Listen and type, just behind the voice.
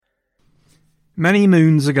Many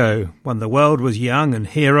moons ago, when the world was young and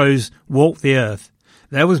heroes walked the earth,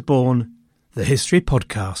 there was born the History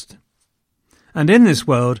Podcast. And in this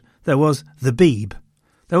world, there was the Beeb.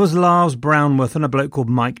 There was Lars Brownworth and a bloke called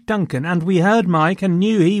Mike Duncan, and we heard Mike and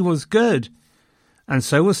knew he was good. And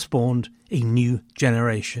so was spawned a new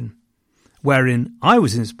generation, wherein I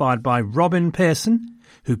was inspired by Robin Pearson,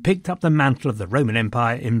 who picked up the mantle of the Roman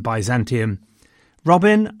Empire in Byzantium.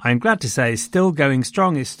 Robin, I'm glad to say, is still going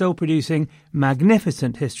strong, is still producing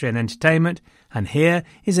magnificent history and entertainment, and here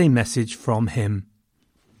is a message from him.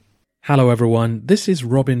 Hello everyone, this is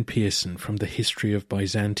Robin Pearson from the History of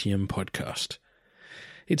Byzantium podcast.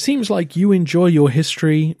 It seems like you enjoy your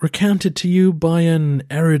history recounted to you by an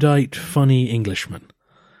erudite, funny Englishman.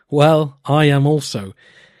 Well, I am also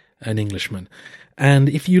an Englishman. And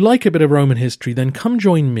if you like a bit of Roman history, then come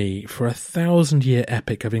join me for a 1,000-year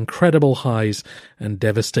epic of incredible highs and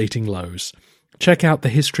devastating lows. Check out The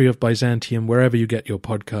History of Byzantium wherever you get your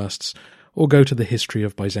podcasts, or go to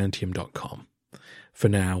thehistoryofbyzantium.com. For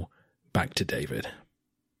now, back to David.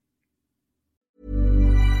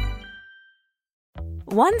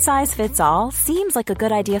 One size fits all seems like a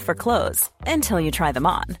good idea for clothes until you try them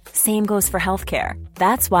on. Same goes for healthcare.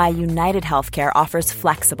 That's why United Healthcare offers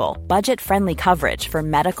flexible, budget-friendly coverage for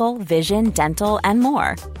medical, vision, dental, and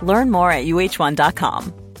more. Learn more at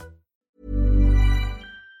uh1.com.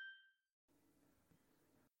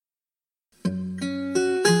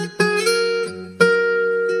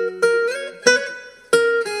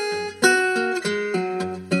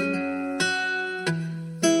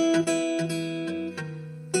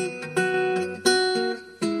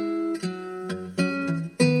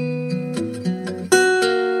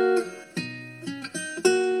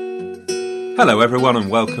 Hello everyone and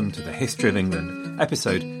welcome to the History of England,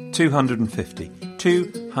 episode 250.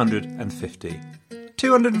 250.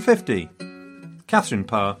 250! Catherine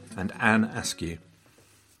Parr and Anne Askew.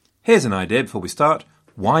 Here's an idea before we start.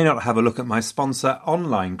 Why not have a look at my sponsor,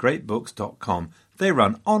 OnlineGreatBooks.com. They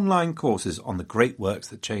run online courses on the great works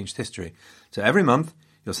that changed history. So every month,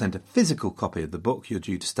 you're sent a physical copy of the book you're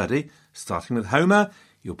due to study. Starting with Homer,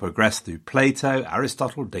 you'll progress through Plato,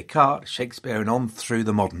 Aristotle, Descartes, Shakespeare and on through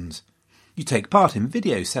the moderns. You take part in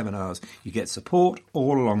video seminars. You get support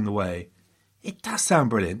all along the way. It does sound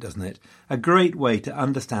brilliant, doesn't it? A great way to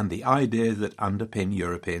understand the ideas that underpin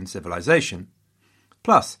European civilization.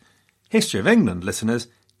 Plus, History of England listeners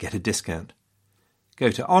get a discount.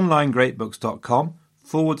 Go to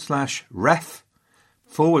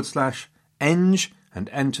onlinegreatbooks.com/ref/eng and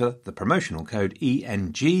enter the promotional code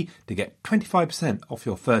ENG to get 25% off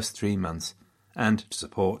your first 3 months. And to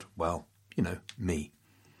support, well, me.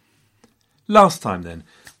 Last time, then,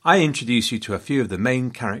 I introduced you to a few of the main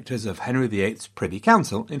characters of Henry VIII's Privy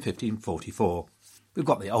Council in 1544. We've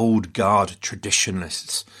got the old guard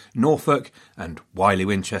traditionalists, Norfolk and wily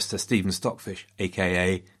Winchester Stephen Stockfish,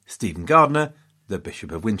 a.k.a. Stephen Gardiner, the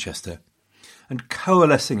Bishop of Winchester. And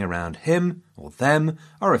coalescing around him, or them,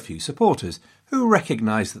 are a few supporters who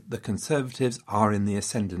recognise that the Conservatives are in the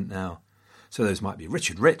ascendant now. So those might be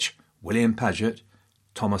Richard Rich, William Paget,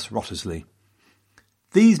 Thomas Wriothesley.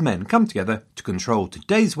 These men come together to control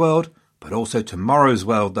today's world, but also tomorrow's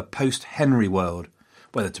world, the post-Henry world,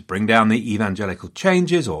 whether to bring down the evangelical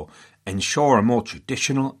changes or ensure a more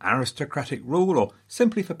traditional aristocratic rule or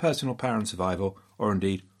simply for personal power and survival, or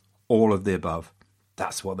indeed all of the above.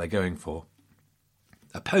 That's what they're going for.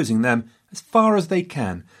 Opposing them, as far as they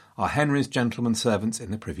can, are Henry's gentlemen servants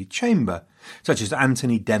in the Privy Chamber, such as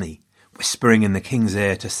Anthony Denny, whispering in the king's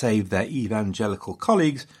ear to save their evangelical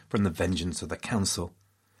colleagues from the vengeance of the council.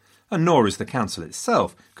 And nor is the council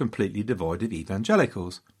itself completely devoid of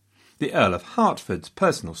evangelicals. The Earl of Hertford's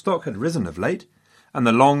personal stock had risen of late, and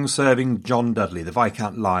the long-serving John Dudley, the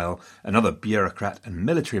Viscount Lisle, another bureaucrat and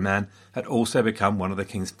military man, had also become one of the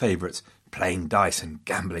king's favourites, playing dice and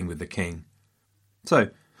gambling with the king. So,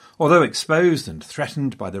 although exposed and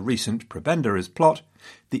threatened by the recent prebendaries plot,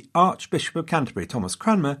 the Archbishop of Canterbury, Thomas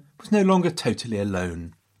Cranmer, was no longer totally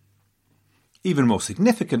alone. Even more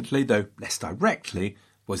significantly, though less directly,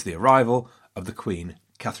 was the arrival of the Queen,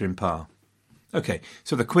 Catherine Parr. OK,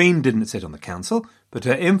 so the Queen didn't sit on the council, but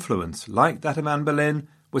her influence, like that of Anne Boleyn,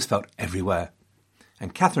 was felt everywhere.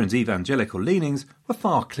 And Catherine's evangelical leanings were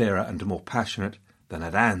far clearer and more passionate than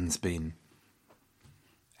had Anne's been.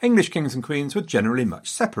 English kings and queens were generally much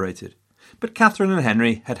separated, but Catherine and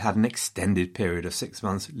Henry had had an extended period of 6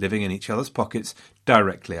 months living in each other's pockets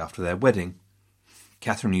directly after their wedding.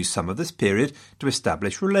 Catherine used some of this period to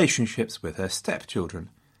establish relationships with her stepchildren.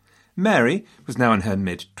 Mary was now in her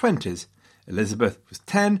mid-20s, Elizabeth was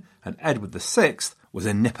 10, and Edward VI was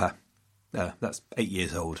a nipper. That's 8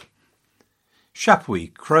 years old.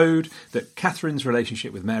 Chapuis crowed that Catherine's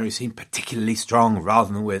relationship with Mary seemed particularly strong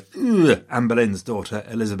rather than with Anne Boleyn's daughter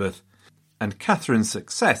Elizabeth. And Catherine's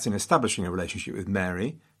success in establishing a relationship with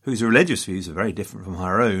Mary, whose religious views are very different from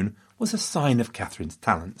her own, was a sign of Catherine's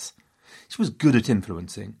talents. She was good at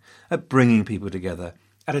influencing, at bringing people together,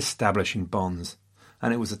 at establishing bonds,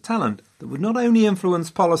 and it was a talent that would not only influence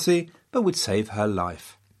policy, but would save her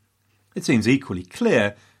life. It seems equally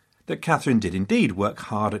clear that Catherine did indeed work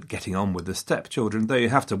hard at getting on with the stepchildren, though you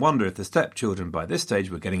have to wonder if the stepchildren by this stage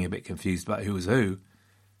were getting a bit confused about who was who.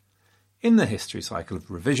 In the history cycle of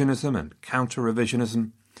revisionism and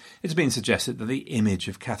counter-revisionism, it's been suggested that the image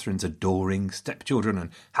of Catherine's adoring stepchildren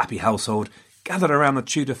and happy household gathered around the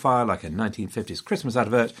Tudor fire like a 1950s Christmas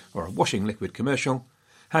advert or a washing liquid commercial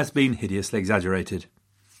has been hideously exaggerated.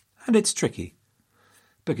 And it's tricky,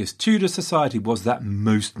 because Tudor society was that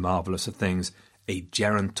most marvellous of things, a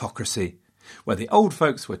gerontocracy, where the old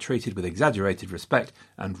folks were treated with exaggerated respect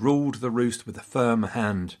and ruled the roost with a firm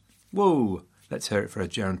hand. Whoa, let's hear it for a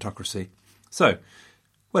gerontocracy. So,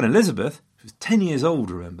 when Elizabeth, who was 10 years old,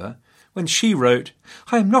 remember, when she wrote,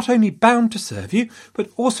 "I am not only bound to serve you, but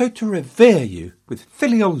also to revere you with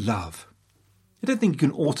filial love," I don't think you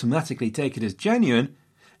can automatically take it as genuine,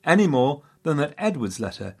 any more than that Edward's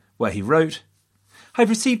letter, where he wrote, "I have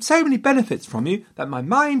received so many benefits from you that my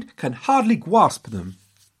mind can hardly grasp them."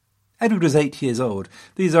 Edward was 8 years old.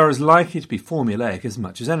 These are as likely to be formulaic as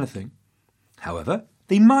much as anything. However,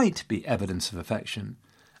 they might be evidence of affection,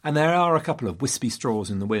 and there are a couple of wispy straws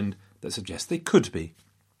in the wind that suggest they could be.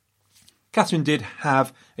 Catherine did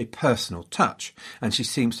have a personal touch, and she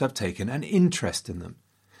seems to have taken an interest in them,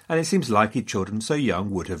 and it seems likely children so young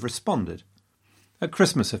would have responded. At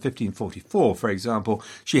Christmas of 1544, for example,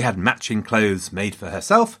 she had matching clothes made for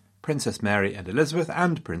herself, Princess Mary and Elizabeth,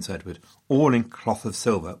 and Prince Edward, all in cloth of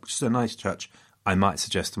silver, which is a nice touch I might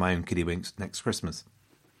suggest to my own kiddywinks next Christmas.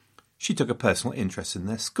 She took a personal interest in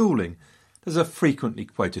their schooling. There's a frequently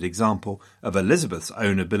quoted example of Elizabeth's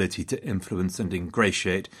own ability to influence and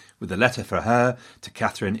ingratiate with a letter for her to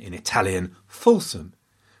Catherine in Italian, fulsome,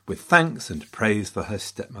 with thanks and praise for her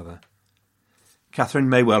stepmother. Catherine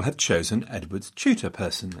may well have chosen Edward's tutor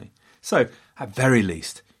personally. So, at very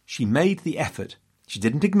least, she made the effort. She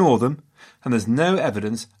didn't ignore them, and there's no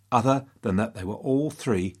evidence other than that they were all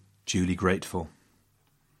three duly grateful.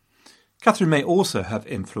 Catherine may also have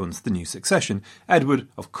influenced the new succession. Edward,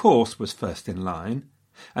 of course, was first in line,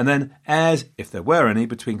 and then heirs, if there were any,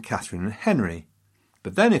 between Catherine and Henry.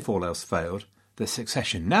 But then, if all else failed, the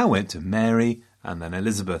succession now went to Mary and then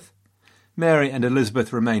Elizabeth. Mary and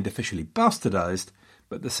Elizabeth remained officially bastardised,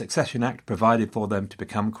 but the Succession Act provided for them to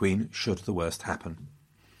become queen should the worst happen.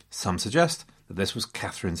 Some suggest that this was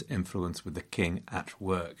Catherine's influence with the king at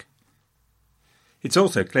work. It's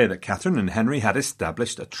also clear that Catherine and Henry had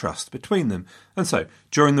established a trust between them, and so,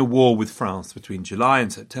 during the war with France between July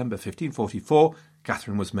and September 1544,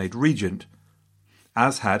 Catherine was made regent,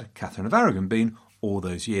 as had Catherine of Aragon been all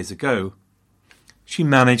those years ago. She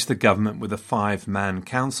managed the government with a 5-man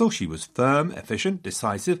council. She was firm, efficient,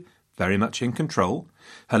 decisive, very much in control.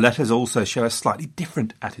 Her letters also show a slightly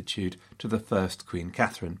different attitude to the first Queen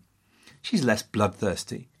Catherine. She's less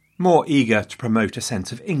bloodthirsty, more eager to promote a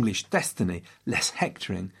sense of English destiny, less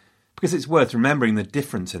hectoring, because it's worth remembering the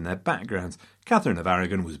difference in their backgrounds. Catherine of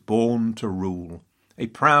Aragon was born to rule, a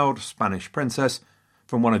proud Spanish princess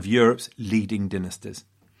from one of Europe's leading dynasties.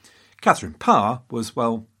 Catherine Parr was,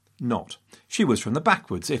 well, not. She was from the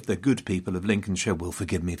backwoods, if the good people of Lincolnshire will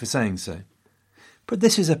forgive me for saying so. But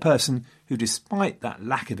this is a person who, despite that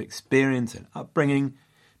lack of experience and upbringing,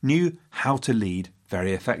 knew how to lead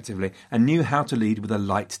very effectively, and knew how to lead with a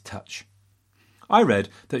light touch. I read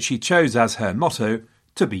that she chose as her motto,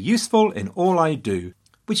 "to be useful in all I do,"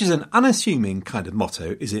 which is an unassuming kind of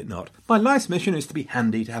motto, is it not? My life's mission is to be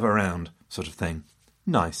handy to have around, sort of thing.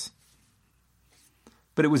 Nice.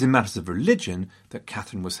 But it was in matters of religion that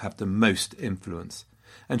Catherine was to have the most influence,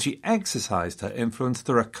 and she exercised her influence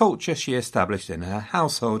through a culture she established in her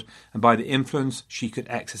household, and by the influence she could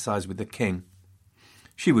exercise with the king.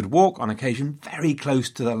 She would walk on occasion very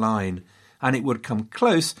close to the line, and it would come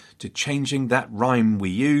close to changing that rhyme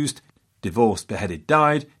we used, divorced, beheaded,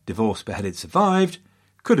 died, divorced, beheaded, survived,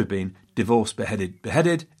 could have been divorced, beheaded,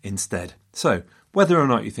 beheaded instead. So, whether or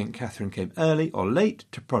not you think Catherine came early or late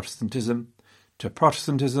to Protestantism,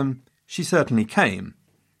 she certainly came.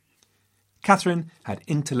 Catherine had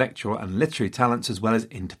intellectual and literary talents as well as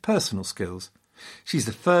interpersonal skills. She's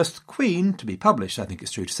the first queen to be published, I think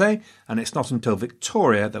it's true to say, and it's not until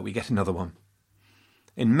Victoria that we get another one.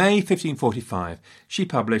 In May 1545, she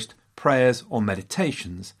published Prayers or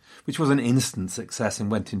Meditations, which was an instant success and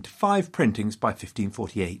went into 5 printings by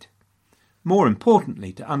 1548. More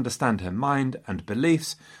importantly, to understand her mind and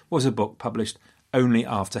beliefs was a book published only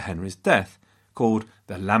after Henry's death, called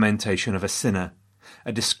The Lamentation of a Sinner,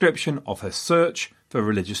 a description of her search for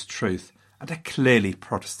religious truth, and a clearly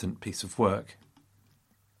Protestant piece of work.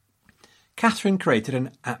 Catherine created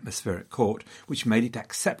an atmosphere at court which made it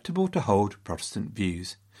acceptable to hold Protestant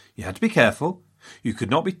views. You had to be careful. You could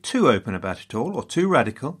not be too open about it all or too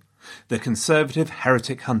radical. The conservative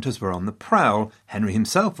heretic hunters were on the prowl. Henry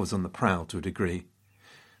himself was on the prowl to a degree.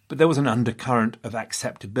 But there was an undercurrent of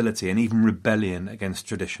acceptability and even rebellion against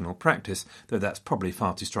traditional practice, though that's probably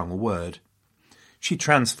far too strong a word. She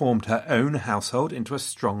transformed her own household into a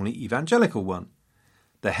strongly evangelical one.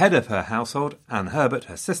 The head of her household, Anne Herbert,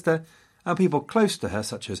 her sister, and people close to her,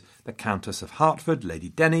 such as the Countess of Hertford, Lady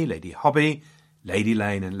Denny, Lady Hobby, Lady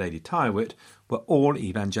Lane and Lady Tyrwhitt, were all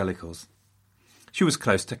evangelicals. She was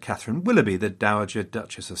close to Catherine Willoughby, the Dowager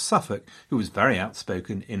Duchess of Suffolk, who was very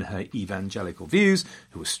outspoken in her evangelical views,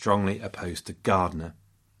 who was strongly opposed to Gardiner.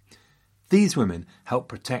 These women helped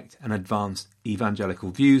protect and advance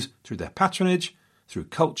evangelical views through their patronage, through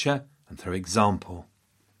culture and through example.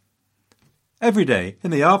 Every day,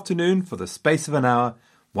 in the afternoon, for the space of an hour,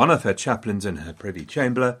 one of her chaplains in her privy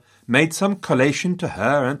chamber made some collation to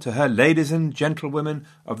her and to her ladies and gentlewomen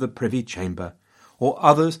of the privy chamber, or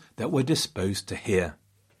others that were disposed to hear.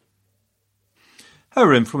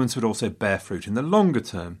 Her influence would also bear fruit in the longer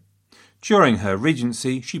term. During her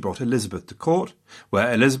regency, she brought Elizabeth to court,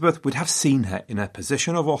 where Elizabeth would have seen her in a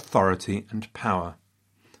position of authority and power.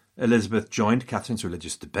 Elizabeth joined Catherine's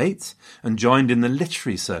religious debates and joined in the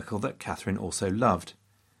literary circle that Catherine also loved.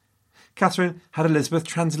 Catherine had Elizabeth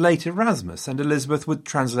translate Erasmus, and Elizabeth would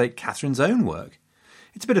translate Catherine's own work.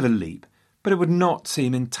 It's a bit of a leap, but it would not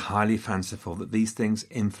seem entirely fanciful that these things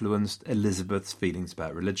influenced Elizabeth's feelings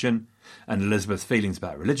about religion, and Elizabeth's feelings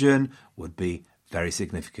about religion would be very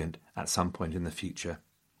significant at some point in the future.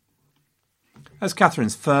 As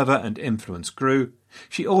Catherine's fervour and influence grew,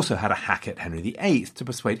 she also had a hack at Henry VIII to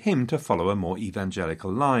persuade him to follow a more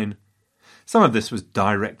evangelical line. Some of this was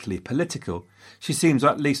directly political. She seems,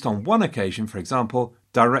 at least on one occasion, for example,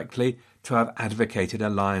 directly to have advocated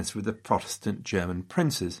alliance with the Protestant German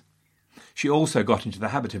princes. She also got into the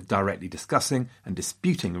habit of directly discussing and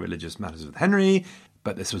disputing religious matters with Henry,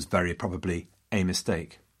 but this was very probably a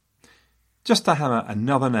mistake. Just to hammer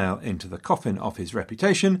another nail into the coffin of his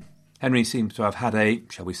reputation, Henry seems to have had a,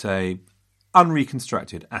 shall we say,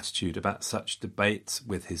 unreconstructed attitude about such debates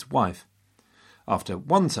with his wife. After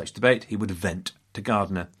one such debate, he would vent to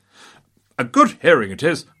Gardiner. "A good hearing it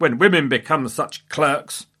is when women become such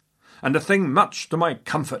clerks, and a thing much to my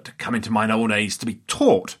comfort to come into mine old age to be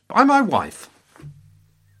taught by my wife."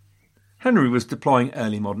 Henry was deploying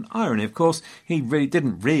early modern irony, of course. He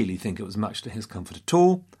didn't really think it was much to his comfort at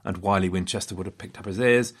all, and Wiley Winchester would have picked up his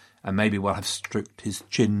ears and maybe well have stroked his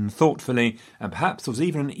chin thoughtfully, and perhaps there was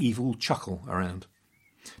even an evil chuckle around.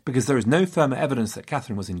 Because there is no firmer evidence that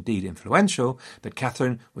Catherine was indeed influential, that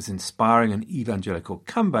Catherine was inspiring an evangelical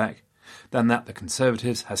comeback, than that the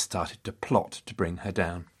Conservatives has started to plot to bring her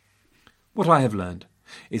down. What I have learned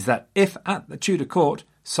is that if at the Tudor court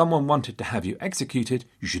someone wanted to have you executed,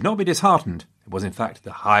 you should not be disheartened. It was in fact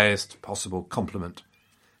the highest possible compliment.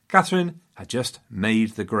 Catherine had just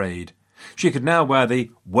made the grade. She could now wear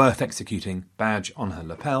the worth executing badge on her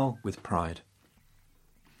lapel with pride.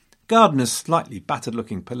 Gardiner's slightly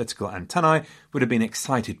battered-looking political antennae would have been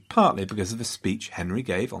excited partly because of a speech Henry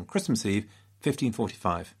gave on Christmas Eve,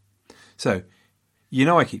 1545. So, you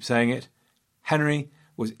know I keep saying it, Henry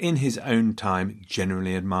was in his own time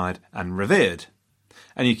generally admired and revered.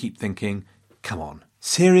 And you keep thinking, come on,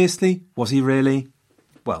 seriously? Was he really?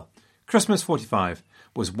 Well, Christmas 45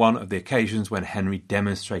 was one of the occasions when Henry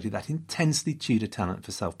demonstrated that intensely Tudor talent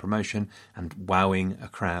for self-promotion and wowing a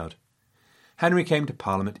crowd. Henry came to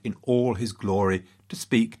Parliament in all his glory to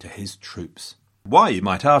speak to his troops. Why, you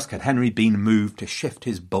might ask, had Henry been moved to shift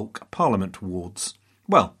his bulk Parliament towards?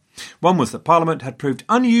 Well, one was that Parliament had proved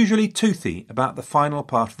unusually toothy about the final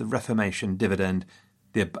part of the Reformation dividend,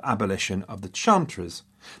 the abolition of the chantries,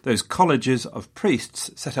 those colleges of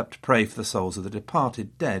priests set up to pray for the souls of the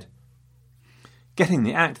departed dead. Getting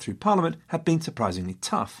the Act through Parliament had been surprisingly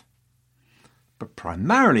tough. But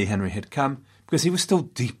primarily Henry had come because he was still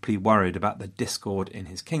deeply worried about the discord in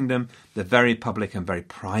his kingdom, the very public and very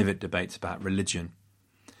private debates about religion.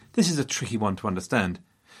 This is a tricky one to understand,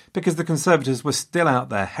 because the Conservatives were still out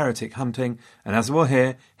there heretic hunting, and as we'll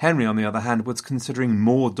hear, Henry, on the other hand, was considering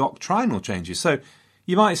more doctrinal changes. So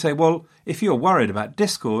you might say, well, if you're worried about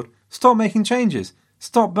discord, stop making changes,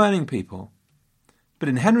 stop burning people. But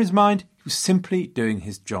in Henry's mind, he was simply doing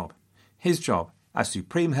his job. His job, as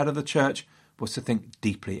supreme head of the church, was to think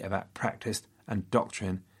deeply about practice and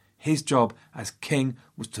doctrine. His job as king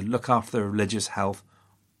was to look after the religious health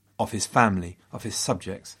of his family, of his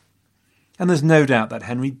subjects. And there's no doubt that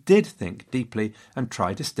Henry did think deeply and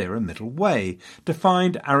try to steer a middle way, to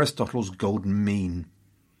find Aristotle's golden mean.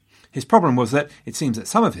 His problem was that it seems that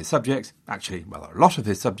some of his subjects, actually, well, a lot of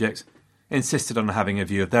his subjects, insisted on having a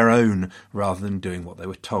view of their own rather than doing what they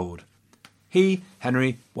were told. He,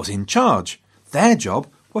 Henry, was in charge. Their job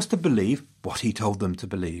was to believe what he told them to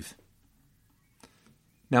believe.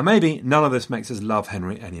 Now, maybe none of this makes us love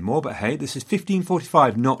Henry anymore, but hey, this is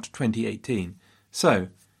 1545, not 2018. So,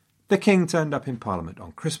 the king turned up in Parliament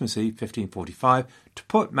on Christmas Eve 1545 to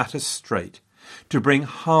put matters straight, to bring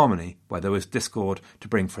harmony where there was discord, to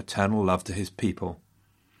bring fraternal love to his people.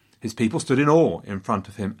 His people stood in awe in front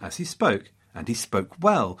of him as he spoke, and he spoke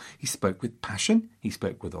well. He spoke with passion, he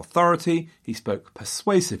spoke with authority, he spoke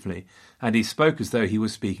persuasively, and he spoke as though he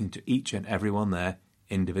was speaking to each and everyone there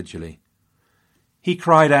individually. He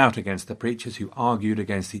cried out against the preachers who argued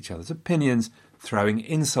against each other's opinions, throwing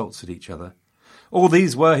insults at each other. All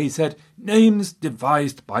these were, he said, names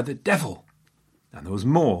devised by the devil. And there was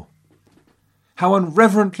more. How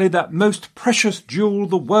unreverently that most precious jewel,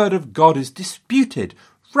 the word of God, is disputed,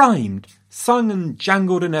 rhymed, sung and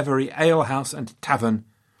jangled in every alehouse and tavern.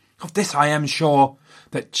 Of this I am sure,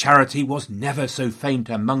 that charity was never so faint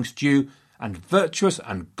amongst you, and virtuous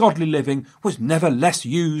and godly living was never less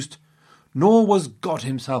used, nor was God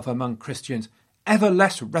himself among Christians ever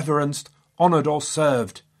less reverenced, honoured or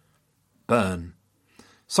served. Burn.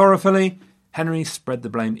 Sorrowfully, Henry spread the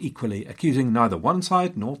blame equally, accusing neither one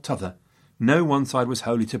side nor t'other. No one side was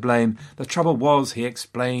wholly to blame. The trouble was, he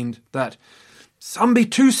explained, that some be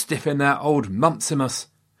too stiff in their old Mumpsimus,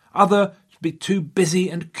 other be too busy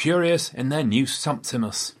and curious in their new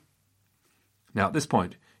Sumpsimus. Now at this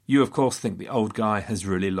point, you of course think the old guy has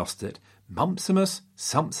really lost it. Mumpsimus,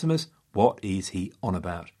 Sumpsimus, what is he on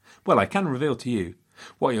about? Well, I can reveal to you,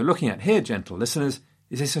 what you're looking at here, gentle listeners,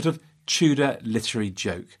 is a sort of Tudor literary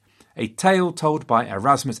joke, a tale told by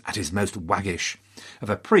Erasmus at his most waggish, of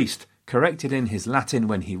a priest corrected in his Latin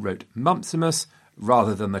when he wrote Mumpsimus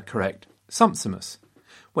rather than the correct Sumpsimus.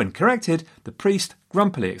 When corrected, the priest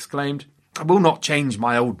grumpily exclaimed, I will not change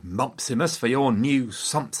my old Mumpsimus for your new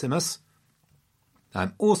Sumpsimus. I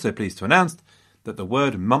am also pleased to announce that the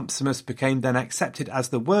word Mumpsimus became then accepted as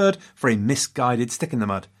the word for a misguided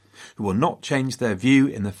stick-in-the-mud, who will not change their view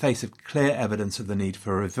in the face of clear evidence of the need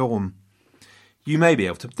for reform. You may be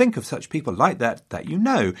able to think of such people like that you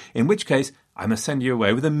know, in which case I must send you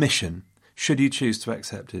away with a mission, should you choose to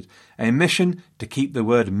accept it. A mission to keep the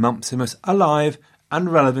word Mumpsimus alive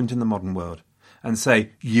and relevant in the modern world, and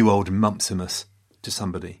say, you old Mumpsimus, to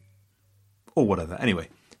somebody. Or whatever. Anyway,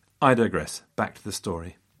 I digress. Back to the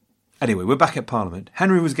story. Anyway, we're back at Parliament.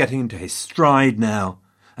 Henry was getting into his stride now,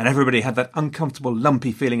 and everybody had that uncomfortable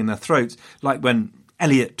lumpy feeling in their throats, like when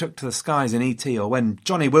Eliot took to the skies in E.T. or when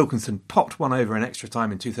Johnny Wilkinson popped one over in Extra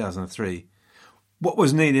Time in 2003. What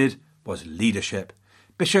was needed was leadership.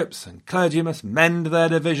 Bishops and clergy must mend their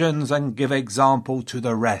divisions and give example to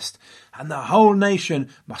the rest, and the whole nation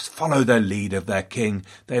must follow the lead of their king.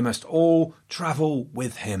 They must all travel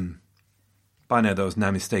with him. By now there was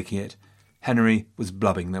no mistaking it. Henry was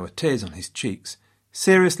blubbing. There were tears on his cheeks.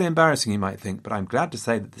 Seriously embarrassing, you might think, but I'm glad to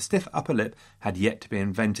say that the stiff upper lip had yet to be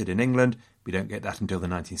invented in England. We don't get that until the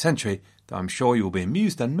 19th century, though I'm sure you will be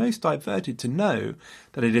amused and most diverted to know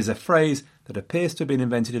that it is a phrase that appears to have been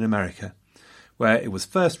invented in America, where it was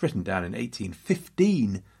first written down in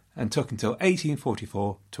 1815 and took until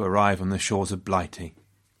 1844 to arrive on the shores of Blighty.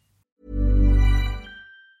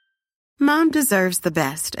 Mom deserves the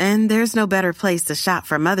best, and there's no better place to shop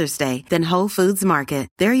for Mother's Day than Whole Foods Market.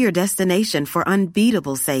 They're your destination for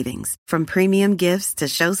unbeatable savings, from premium gifts to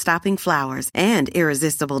show-stopping flowers and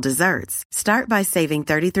irresistible desserts. Start by saving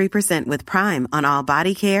 33% with Prime on all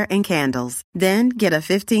body care and candles. Then get a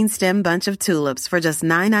 15-stem bunch of tulips for just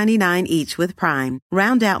 $9.99 each with Prime.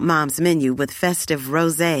 Round out Mom's menu with festive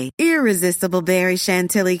rosé, irresistible berry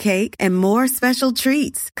chantilly cake, and more special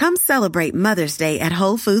treats. Come celebrate Mother's Day at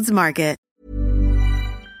Whole Foods Market.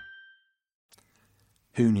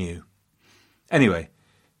 Who knew? Anyway,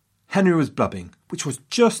 Henry was blubbing, which was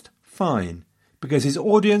just fine, because his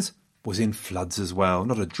audience was in floods as well.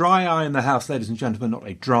 Not a dry eye in the house, ladies and gentlemen, not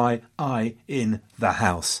a dry eye in the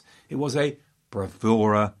house. It was a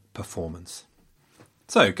bravura performance.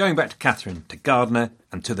 So, going back to Catherine, to Gardiner,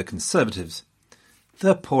 and to the Conservatives.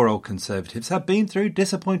 The poor old Conservatives have been through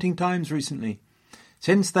disappointing times recently.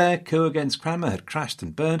 Since their coup against Cranmer had crashed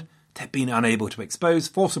and burned, they've been unable to expose,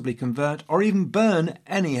 forcibly convert, or even burn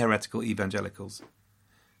any heretical evangelicals.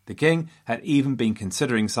 The king had even been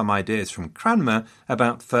considering some ideas from Cranmer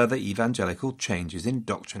about further evangelical changes in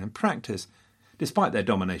doctrine and practice. Despite their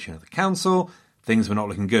domination of the council, things were not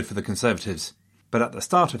looking good for the Conservatives. But at the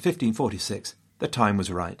start of 1546, the time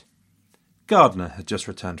was right. Gardiner had just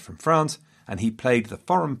returned from France, and he played the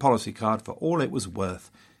foreign policy card for all it was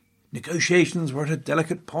worth. Negotiations were at a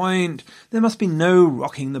delicate point. There must be no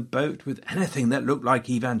rocking the boat with anything that looked like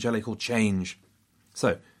evangelical change.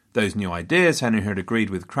 So, those new ideas Henry had agreed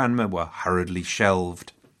with Cranmer were hurriedly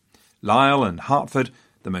shelved. Lisle and Hertford,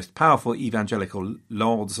 the most powerful evangelical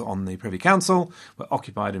lords on the Privy Council, were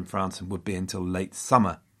occupied in France and would be until late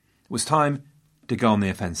summer. It was time to go on the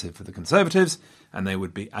offensive for the Conservatives, and they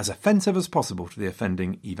would be as offensive as possible to the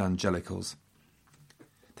offending evangelicals.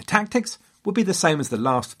 The tactics would be the same as the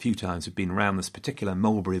last few times we've been round this particular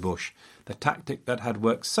mulberry bush, the tactic that had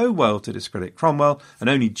worked so well to discredit Cromwell and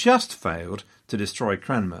only just failed to destroy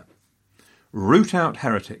Cranmer. Root out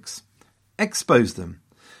heretics, expose them,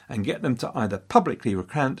 and get them to either publicly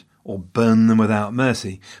recant or burn them without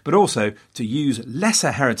mercy, but also to use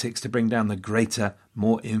lesser heretics to bring down the greater,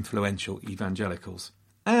 more influential evangelicals.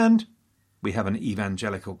 And we have an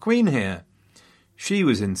evangelical queen here. She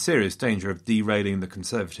was in serious danger of derailing the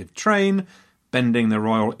Conservative train, bending the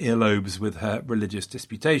royal earlobes with her religious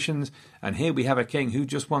disputations, and here we have a king who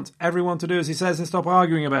just wants everyone to do as he says and stop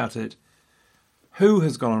arguing about it. Who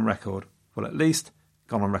has gone on record, well at least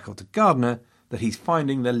gone on record to Gardiner, that he's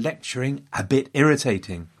finding the lecturing a bit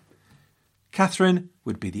irritating? Catherine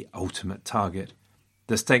would be the ultimate target.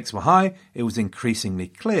 The stakes were high, it was increasingly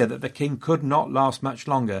clear that the king could not last much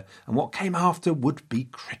longer, and what came after would be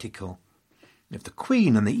critical. If the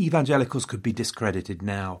Queen and the evangelicals could be discredited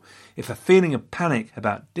now, if a feeling of panic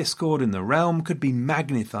about discord in the realm could be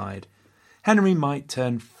magnified, Henry might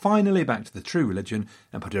turn finally back to the true religion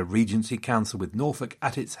and put a regency council with Norfolk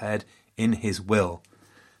at its head in his will.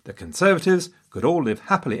 The Conservatives could all live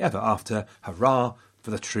happily ever after, hurrah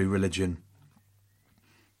for the true religion.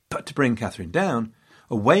 But to bring Catherine down,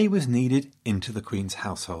 a way was needed into the Queen's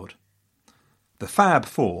household. The Fab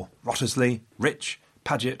Four, Wriothesley, Rich,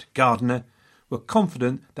 Paget, Gardiner, were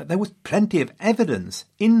confident that there was plenty of evidence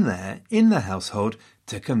in the household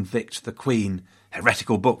to convict the Queen.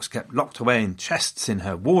 Heretical books kept locked away in chests in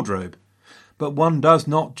her wardrobe. But one does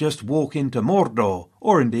not just walk into Mordor,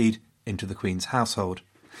 or indeed into the Queen's household.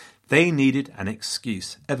 They needed an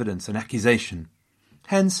excuse, evidence, an accusation.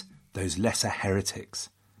 Hence, those lesser heretics.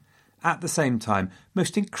 At the same time,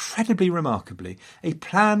 most incredibly remarkably, a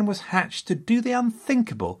plan was hatched to do the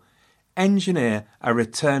unthinkable, engineer a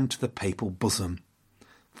return to the papal bosom.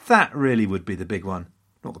 That really would be the big one.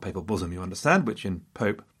 Not the papal bosom, you understand, which in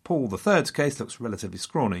Pope Paul III's case looks relatively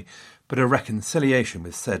scrawny, but a reconciliation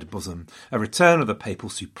with said bosom, a return of the papal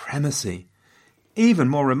supremacy. Even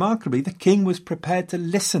more remarkably, the king was prepared to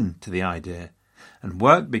listen to the idea, and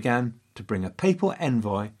work began to bring a papal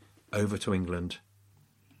envoy over to England.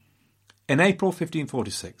 In April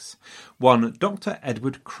 1546, one Dr.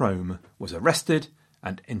 Edward Crome was arrested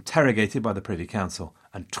and interrogated by the Privy Council,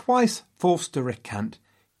 and twice forced to recant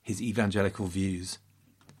his evangelical views.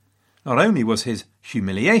 Not only was his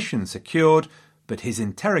humiliation secured, but his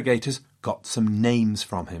interrogators got some names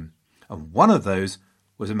from him, and one of those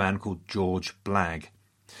was a man called George Blagge.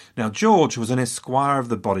 Now George was an esquire of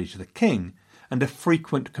the body to the king, and a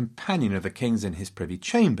frequent companion of the king's in his privy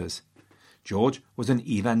chambers. George was an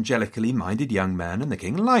evangelically minded young man, and the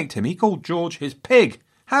king liked him. He called George his pig.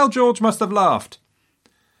 How George must have laughed!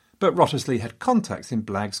 But Wriothesley had contacts in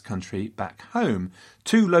Blagge's country back home,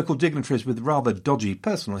 two local dignitaries with rather dodgy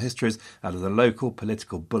personal histories out of the local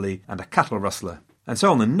political bully and a cattle rustler. And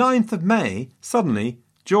so on the 9th of May, suddenly,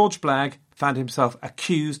 George Blagge found himself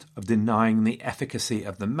accused of denying the efficacy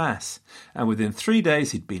of the Mass, and within 3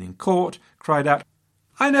 days he'd been in court, cried out,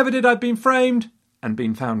 "I never did, I've been framed," and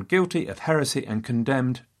been found guilty of heresy and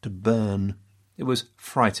condemned to burn. It was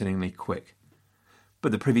frighteningly quick.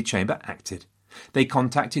 But the Privy Chamber acted. They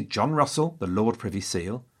contacted John Russell, the Lord Privy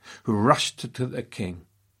Seal, who rushed to the king.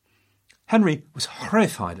 Henry was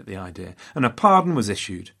horrified at the idea, and a pardon was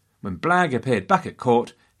issued. When Blagge appeared back at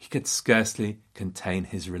court, he could scarcely contain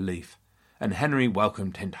his relief, and Henry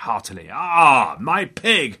welcomed him heartily. "Ah, my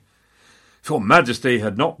pig! If your majesty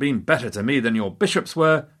had not been better to me than your bishops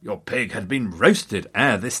were, your pig had been roasted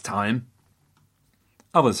ere this time."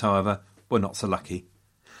 Others, however, were not so lucky.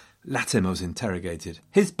 Latimer was interrogated.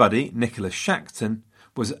 His buddy, Nicholas Shackton,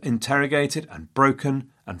 was interrogated and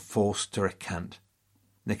broken and forced to recant.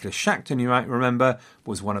 Nicholas Shackton, you might remember,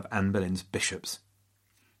 was one of Anne Boleyn's bishops.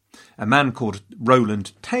 A man called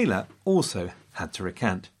Rowland Taylor also had to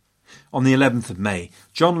recant. On the 11th of May,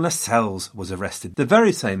 John Lascelles was arrested, the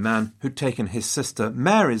very same man who'd taken his sister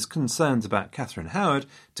Mary's concerns about Catherine Howard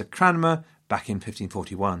to Cranmer back in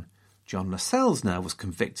 1541. John Lascelles now was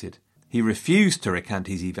convicted. He refused to recant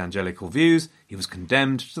his evangelical views. He was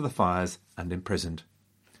condemned to the fires and imprisoned.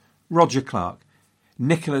 Roger Clark,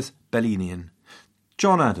 Nicholas Bellinian,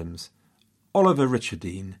 John Adams, Oliver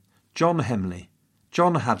Richardine, John Hemley,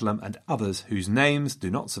 John Hadlam and others whose names do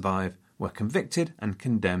not survive were convicted and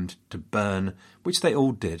condemned to burn, which they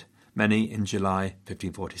all did, many in July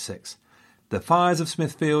 1546. The fires of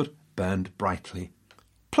Smithfield burned brightly.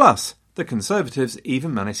 Plus, the Conservatives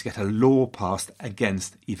even managed to get a law passed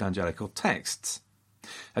against evangelical texts.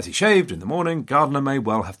 As he shaved in the morning, Gardiner may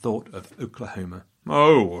well have thought of Oklahoma.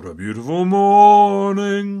 Oh, what a beautiful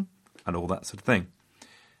morning! And all that sort of thing.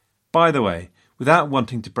 By the way, without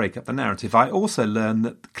wanting to break up the narrative, I also learned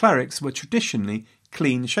that the clerics were traditionally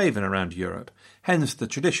clean-shaven around Europe. Hence, the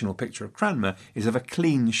traditional picture of Cranmer is of a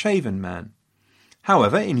clean-shaven man.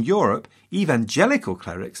 However, in Europe, evangelical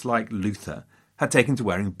clerics like Luther had taken to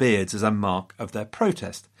wearing beards as a mark of their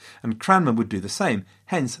protest, and Cranmer would do the same.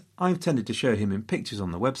 Hence, I've tended to show him in pictures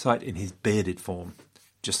on the website in his bearded form.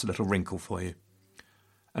 Just a little wrinkle for you.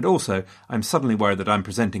 And also, I'm suddenly worried that I'm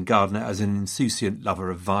presenting Gardiner as an insouciant lover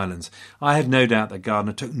of violence. I have no doubt that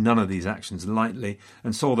Gardiner took none of these actions lightly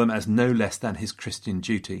and saw them as no less than his Christian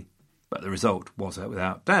duty. But the result was,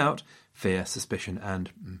 without doubt, fear, suspicion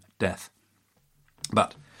and death.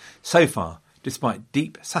 But, so far, despite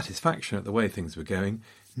deep satisfaction at the way things were going,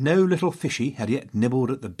 no little fishy had yet nibbled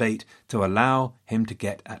at the bait to allow him to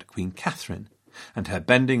get at Queen Catherine, and her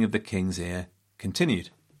bending of the king's ear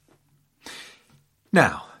continued.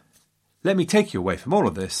 Now, let me take you away from all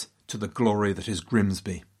of this to the glory that is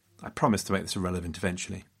Grimsby. I promise to make this irrelevant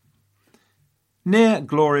eventually. Near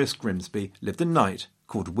glorious Grimsby lived a knight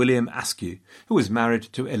called William Askew, who was married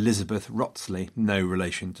to Elizabeth Wrottesley, no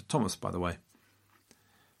relation to Thomas, by the way.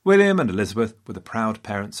 William and Elizabeth were the proud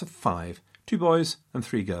parents of 5, 2 boys and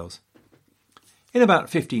 3 girls. In about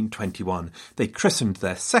 1521, they christened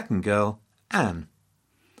their second girl Anne.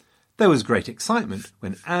 There was great excitement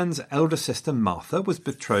when Anne's elder sister Martha was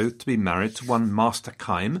betrothed to be married to one Master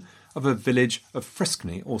Kyme of a village of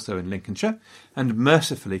Friskney, also in Lincolnshire, and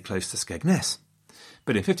mercifully close to Skegness.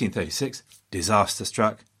 But in 1536, disaster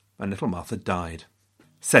struck, and little Martha died.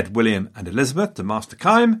 Said William and Elizabeth to Master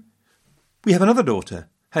Kyme, "We have another daughter.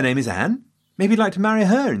 Her name is Anne. Maybe you'd like to marry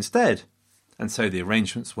her instead." And so the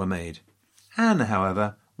arrangements were made. Anne,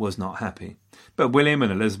 however, was not happy. But William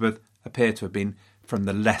and Elizabeth appear to have been from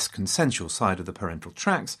the less consensual side of the parental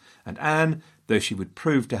tracks, and Anne, though she would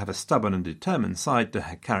prove to have a stubborn and determined side to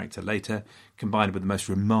her character later, combined with the most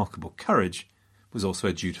remarkable courage, was also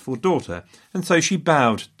a dutiful daughter, and so she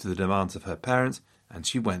bowed to the demands of her parents, and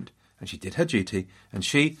she went, and she did her duty, and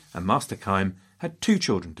she and Master Kyme had 2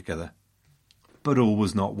 children together. But all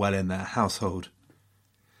was not well in their household.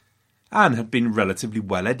 Anne had been relatively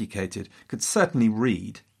well educated, could certainly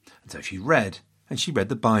read, and so she read, and she read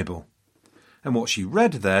the Bible. And what she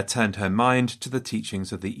read there turned her mind to the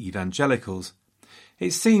teachings of the evangelicals.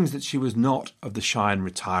 It seems that she was not of the shy and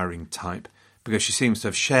retiring type, because she seems to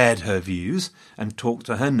have shared her views and talked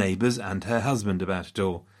to her neighbours and her husband about it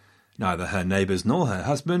all. Neither her neighbours nor her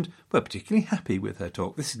husband were particularly happy with her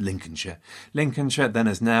talk. This is Lincolnshire. Lincolnshire, then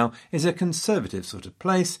as now, is a conservative sort of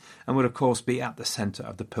place and would of course be at the centre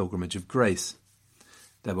of the Pilgrimage of Grace.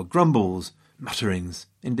 There were grumbles, mutterings,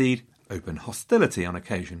 indeed open hostility on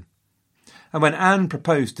occasion. And when Anne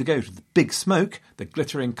proposed to go to the big smoke, the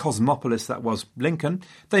glittering cosmopolis that was Lincoln,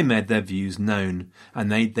 they made their views known,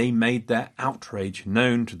 and they made their outrage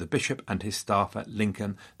known to the bishop and his staff at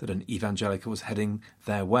Lincoln that an evangelical was heading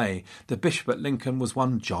their way. The bishop at Lincoln was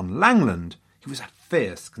one John Langland. He was a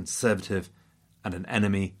fierce conservative and an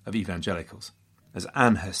enemy of evangelicals. As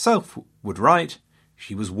Anne herself would write,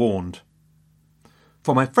 she was warned.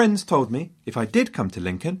 "For my friends told me, if I did come to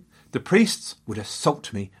Lincoln, the priests would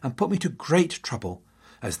assault me and put me to great trouble,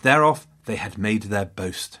 as thereof they had made their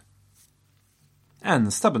boast."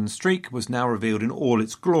 Anne's stubborn streak was now revealed in all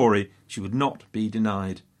its glory. She would not be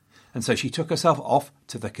denied. And so she took herself off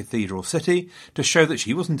to the cathedral city to show that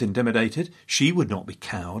she wasn't intimidated, she would not be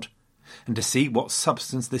cowed, and to see what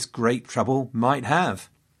substance this great trouble might have.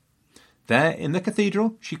 There in the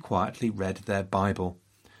cathedral she quietly read their Bible.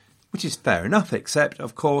 Which is fair enough, except,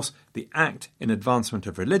 of course, the Act in Advancement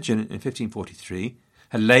of Religion in 1543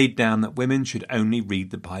 had laid down that women should only read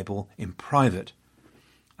the Bible in private.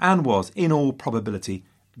 Anne was, in all probability,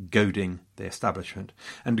 goading the establishment,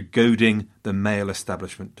 and goading the male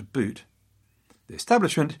establishment to boot. The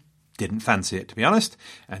establishment didn't fancy it, to be honest,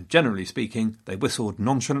 and generally speaking, they whistled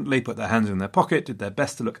nonchalantly, put their hands in their pocket, did their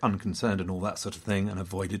best to look unconcerned and all that sort of thing, and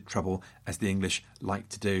avoided trouble, as the English like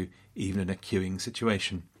to do, even in a queuing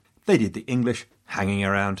situation. They did the English hanging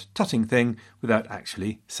around, tutting thing, without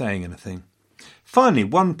actually saying anything. Finally,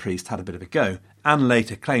 one priest had a bit of a go. Anne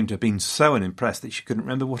later claimed to have been so unimpressed that she couldn't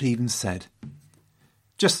remember what he even said.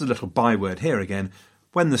 Just a little byword here again.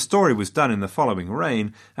 When the story was done in the following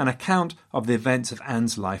reign, an account of the events of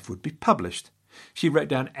Anne's life would be published. She wrote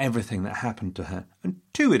down everything that happened to her, and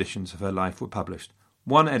 2 editions of her life were published,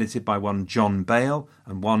 one edited by one John Bale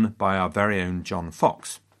and one by our very own John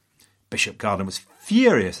Fox. Bishop Gardiner was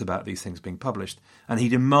furious about these things being published, and he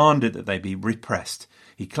demanded that they be repressed.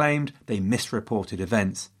 He claimed they misreported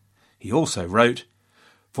events. He also wrote,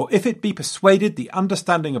 "For if it be persuaded the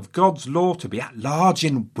understanding of God's law to be at large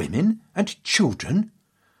in women and children,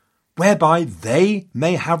 whereby they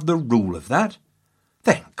may have the rule of that,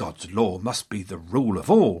 then God's law must be the rule of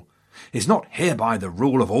all. Is not hereby the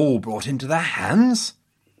rule of all brought into their hands?"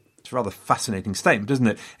 It's a rather fascinating statement, isn't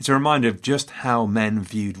it? It's a reminder of just how men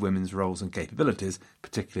viewed women's roles and capabilities,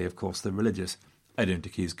 particularly, of course, the religious. I don't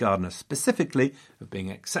accuse Gardiner specifically of being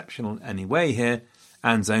exceptional in any way here.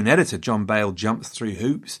 Anne's own editor, John Bale, jumps through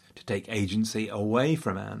hoops to take agency away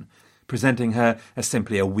from Anne, presenting her as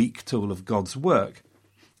simply a weak tool of God's work.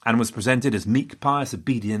 Anne was presented as meek, pious,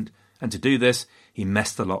 obedient, and to do this, he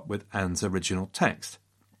messed a lot with Anne's original text.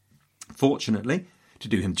 Fortunately, to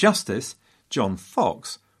do him justice, John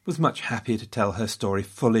Fox was much happier to tell her story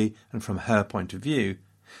fully and from her point of view,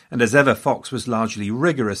 and as ever Fox was largely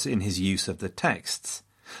rigorous in his use of the texts,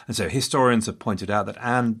 and so historians have pointed out that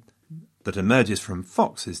Anne that emerges from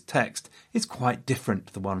Fox's text is quite different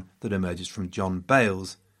to the one that emerges from John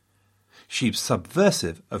Bale's. She's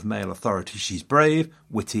subversive of male authority. She's brave,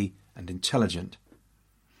 witty, and intelligent.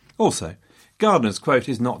 Also, Gardiner's quote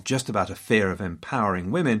is not just about a fear of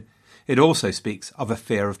empowering women, it also speaks of a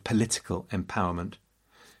fear of political empowerment.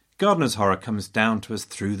 Gardiner's horror comes down to us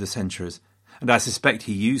through the centuries, and I suspect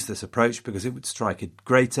he used this approach because it would strike a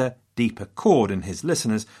greater, deeper chord in his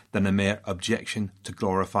listeners than a mere objection to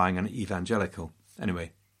glorifying an evangelical.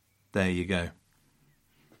 Anyway, there you go.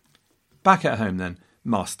 Back at home then,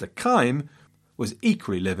 Master Kyme was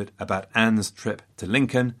equally livid about Anne's trip to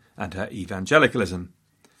Lincoln and her evangelicalism.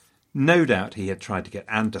 No doubt he had tried to get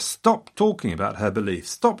Anne to stop talking about her beliefs,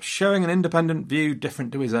 stop showing an independent view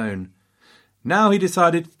different to his own. Now he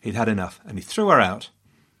decided he'd had enough, and he threw her out.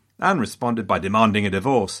 Anne responded by demanding a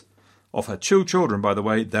divorce. Of her 2 children, by the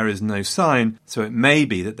way, there is no sign, so it may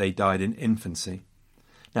be that they died in infancy.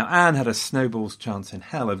 Now Anne had a snowball's chance in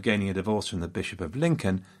hell of gaining a divorce from the Bishop of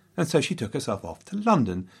Lincoln, and so she took herself off to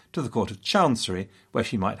London, to the Court of Chancery, where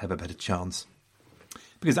she might have a better chance.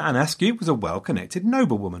 Because Anne Askew was a well-connected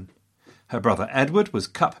noblewoman. Her brother Edward was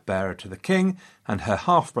cup-bearer to the king, and her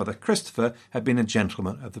half-brother Christopher had been a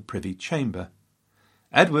gentleman of the Privy Chamber.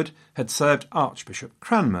 Edward had served Archbishop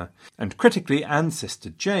Cranmer, and critically Anne's sister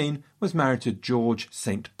Jane was married to George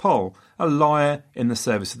St. Pol, a lawyer in the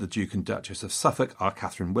service of the Duke and Duchess of Suffolk, our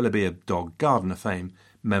Catherine Willoughby of Dog Gardiner fame,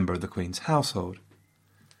 member of the Queen's household.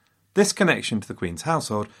 This connection to the Queen's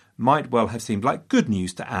household might well have seemed like good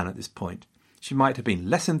news to Anne at this point. She might have been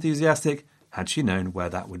less enthusiastic had she known where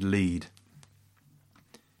that would lead.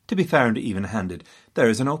 To be fair and even-handed, there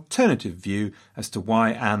is an alternative view as to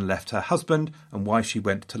why Anne left her husband and why she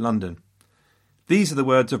went to London. These are the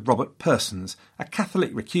words of Robert Persons, a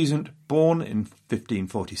Catholic recusant born in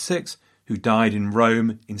 1546, who died in Rome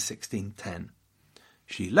in 1610.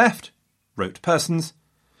 She left, wrote Persons,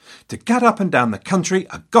 to gad up and down the country,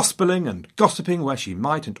 a-gospeling and gossiping where she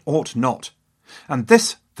might and ought not, and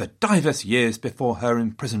this for divers years before her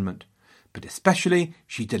imprisonment. But especially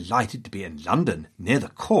she delighted to be in London, near the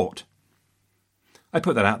court. I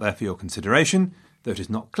put that out there for your consideration, though it is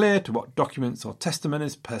not clear to what documents or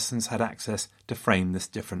testimonies Persons had access to frame this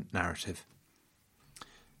different narrative.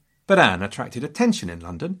 But Anne attracted attention in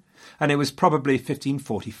London, and it was probably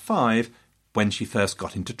 1545 when she first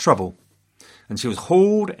got into trouble, and she was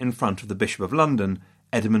hauled in front of the Bishop of London,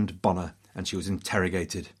 Edmund Bonner, and she was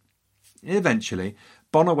interrogated. Eventually,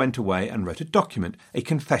 Bonner went away and wrote a document, a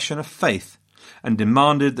confession of faith, and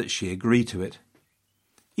demanded that she agree to it.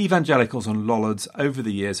 Evangelicals and Lollards over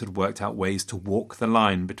the years had worked out ways to walk the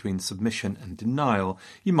line between submission and denial.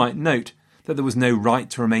 You might note that there was no right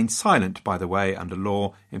to remain silent, by the way, under law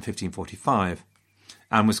in 1545.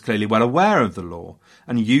 Anne was clearly well aware of the law,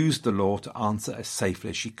 and used the law to answer as safely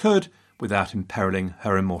as she could, without imperilling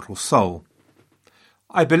her immortal soul.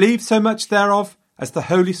 "I believe so much thereof as the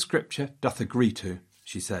Holy Scripture doth agree to,"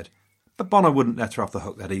 she said. But Bonner wouldn't let her off the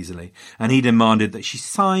hook that easily, and he demanded that she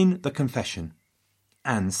sign the confession.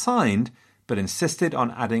 Anne signed, but insisted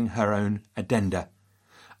on adding her own addenda.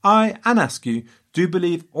 I, Anne Askew, do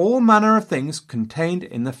believe all manner of things contained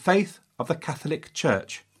in the faith of the Catholic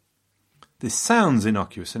Church. This sounds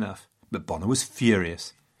innocuous enough, but Bonner was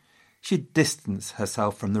furious. She distanced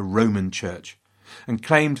herself from the Roman Church and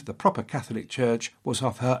claimed the proper Catholic Church was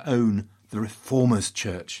of her own, the Reformers'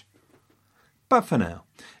 Church. But for now,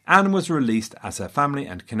 Anne was released as her family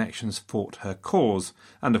and connections fought her cause,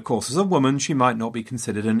 and of course as a woman she might not be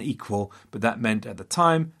considered an equal, but that meant at the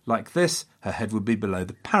time, like this, her head would be below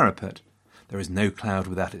the parapet. There is no cloud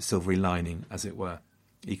without its silvery lining, as it were.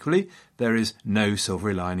 Equally, there is no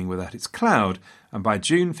silvery lining without its cloud, and by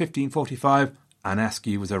June 1545, Anne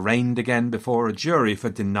Askew was arraigned again before a jury for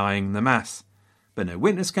denying the Mass. But no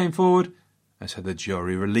witness came forward, and so the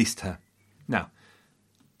jury released her. Now,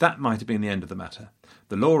 that might have been the end of the matter.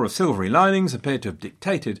 The law of silvery linings appeared to have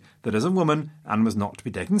dictated that as a woman, Anne was not to be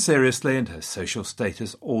taken seriously, and her social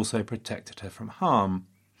status also protected her from harm.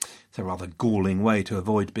 It's a rather galling way to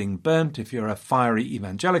avoid being burnt if you're a fiery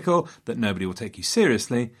evangelical, that nobody will take you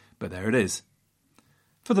seriously, but there it is.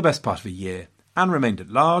 For the best part of a year, Anne remained at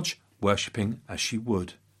large, worshipping as she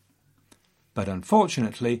would. But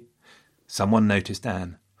unfortunately, someone noticed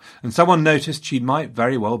Anne. And someone noticed she might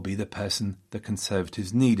very well be the person the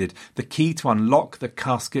Conservatives needed, the key to unlock the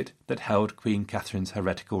casket that held Queen Catherine's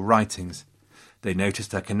heretical writings. They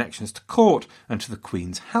noticed her connections to court and to the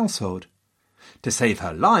Queen's household. To save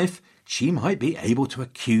her life, she might be able to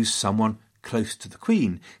accuse someone close to the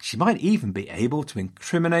Queen. She might even be able to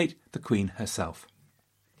incriminate the Queen herself.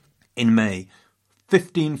 In May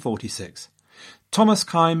 1546, Thomas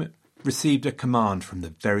Kyme received a command from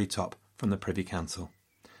the very top, from the Privy Council.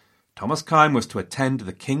 Thomas Kyme was to attend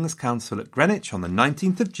the King's Council at Greenwich on the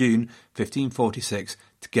 19th of June 1546,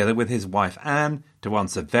 together with his wife Anne, to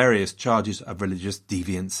answer various charges of religious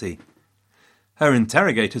deviancy. Her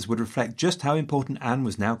interrogators would reflect just how important Anne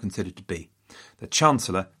was now considered to be. The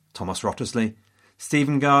Chancellor, Thomas Wriothesley,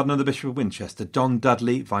 Stephen Gardiner, the Bishop of Winchester, John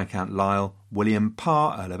Dudley, Viscount Lisle, William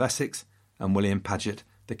Parr, Earl of Essex, and William Paget,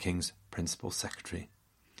 the King's Principal Secretary.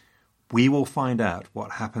 We will find out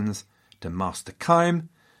what happens to Master Kyme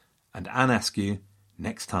and Anne Askew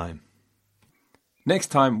next time. Next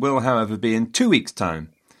time will, however, be in 2 weeks'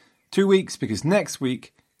 time. 2 weeks because next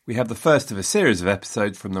week we have the first of a series of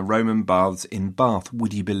episodes from the Roman baths in Bath,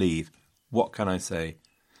 would you believe? What can I say?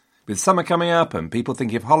 With summer coming up and people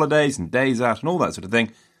thinking of holidays and days out and all that sort of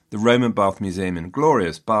thing, the Roman Bath Museum in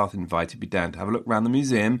glorious Bath invited me down to have a look around the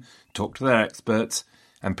museum, talk to their experts,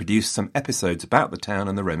 and produce some episodes about the town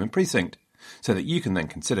and the Roman precinct, so that you can then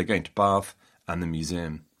consider going to Bath and the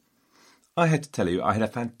museum. I had to tell you, I had a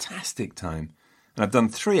fantastic time, and I've done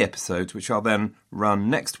 3 episodes which I'll then run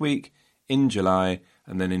next week, in July,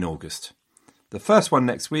 and then in August. The first one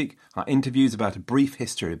next week are interviews about a brief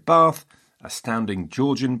history of Bath, astounding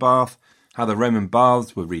Georgian Bath, how the Roman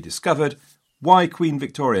baths were rediscovered, why Queen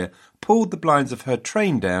Victoria pulled the blinds of her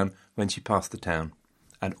train down when she passed the town,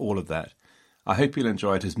 and all of that. I hope you'll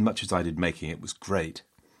enjoy it as much as I did making it. It was great.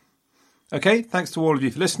 Okay, thanks to all of you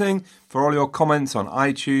for listening, for all your comments on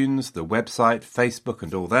iTunes, the website, Facebook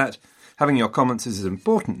and all that. Having your comments is as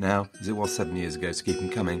important now as it was 7 years ago, so keep them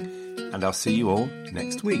coming. And I'll see you all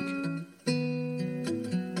next week.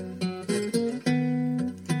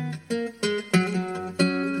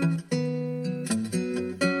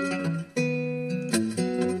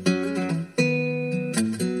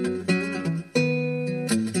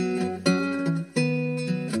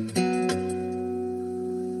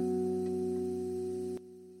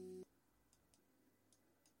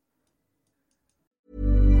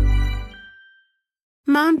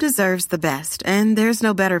 Mom deserves the best, and there's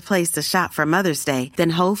no better place to shop for Mother's Day than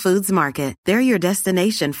Whole Foods Market. They're your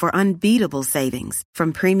destination for unbeatable savings,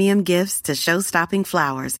 from premium gifts to show-stopping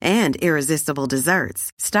flowers and irresistible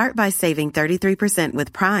desserts. Start by saving 33%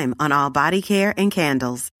 with Prime on all body care and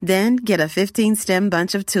candles. Then get a 15-stem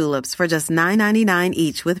bunch of tulips for just $9.99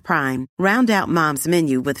 each with Prime. Round out Mom's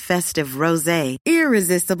menu with festive rosé,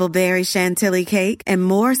 irresistible berry chantilly cake, and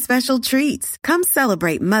more special treats. Come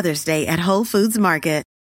celebrate Mother's Day at Whole Foods Market.